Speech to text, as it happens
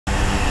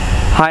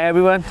Hi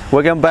everyone,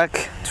 welcome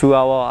back to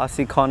our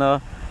RC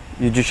Corner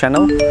YouTube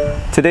channel.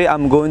 Today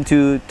I'm going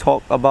to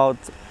talk about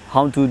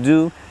how to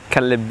do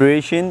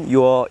calibration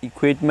your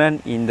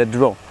equipment in the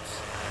drone.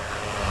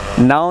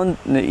 Now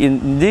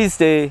in this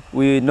day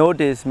we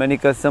notice many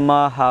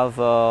customers have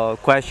a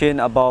question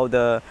about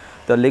the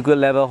liquid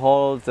level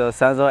hold, the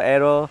sensor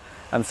error,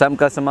 and some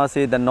customers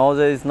say the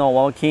nozzle is not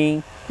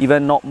working,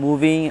 even not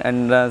moving,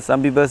 and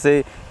some people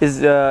say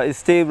it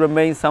still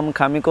remains some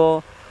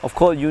chemical. Of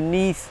course you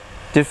need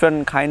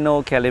different kind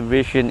of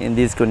calibration in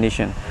this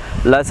condition.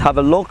 Let's have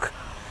a look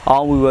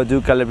how we will do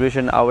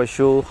calibration. I will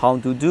show how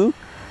to do,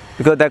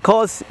 because the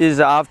course is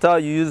after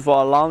you use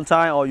for a long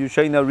time, or you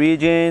change the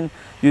region,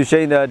 you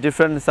change the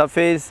different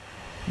surface,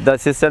 the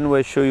system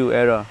will show you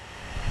error.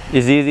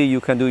 It's easy,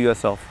 you can do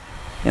yourself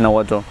in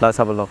our drone. Let's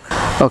have a look.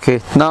 Okay,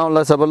 now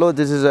let's have a look.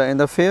 This is the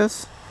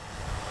interface.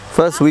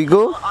 First we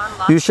go,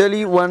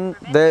 usually when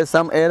there's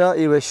some error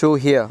it will show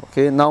here.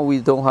 Okay, now we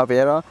don't have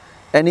error.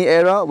 Any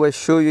error will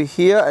show you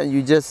here, and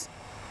you just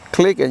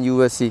click and you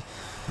will see.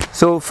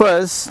 So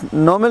first,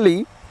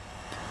 normally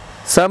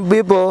some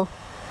people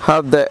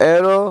have the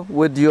error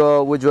with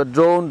your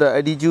drone, the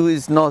attitude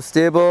is not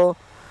stable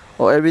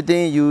or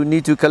everything. You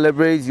need to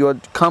calibrate your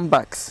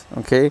compass.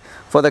 Okay,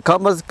 for the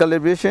compass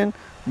calibration,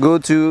 go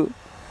to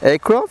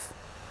aircraft,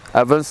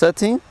 advanced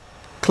setting,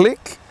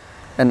 click,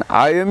 and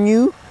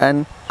IMU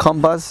and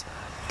compass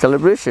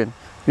calibration.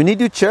 You need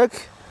to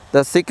check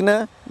the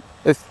signal.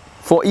 If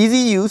for easy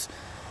use,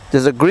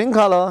 there's a green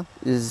color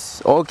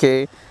is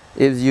okay.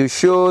 If you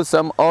show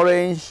some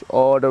orange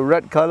or the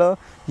red color,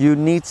 you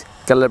need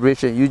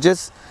calibration. You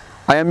just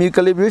IMU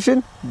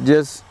calibration,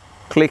 just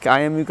click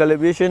IMU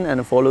calibration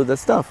and follow the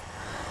stuff.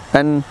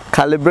 And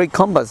calibrate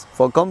compass.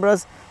 For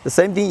compass, the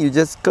same thing, you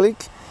just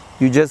click,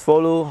 you just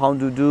follow how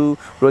to do,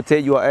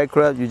 rotate your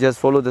aircraft, you just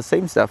follow the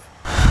same stuff.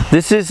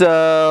 This is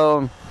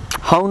how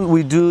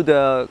we do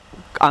the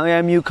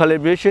IMU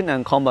calibration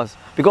and compass.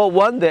 Because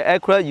once the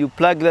aircraft you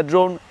plug the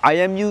drone,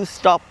 IMU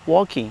stop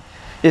working.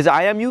 If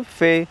IMU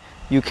fail,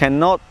 you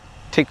cannot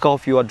take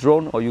off your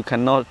drone, or you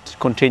cannot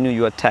continue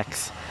your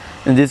task.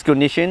 In this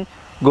condition,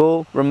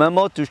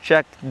 remember to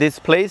check this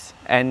place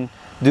and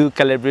do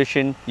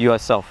calibration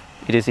yourself.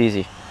 It is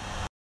easy.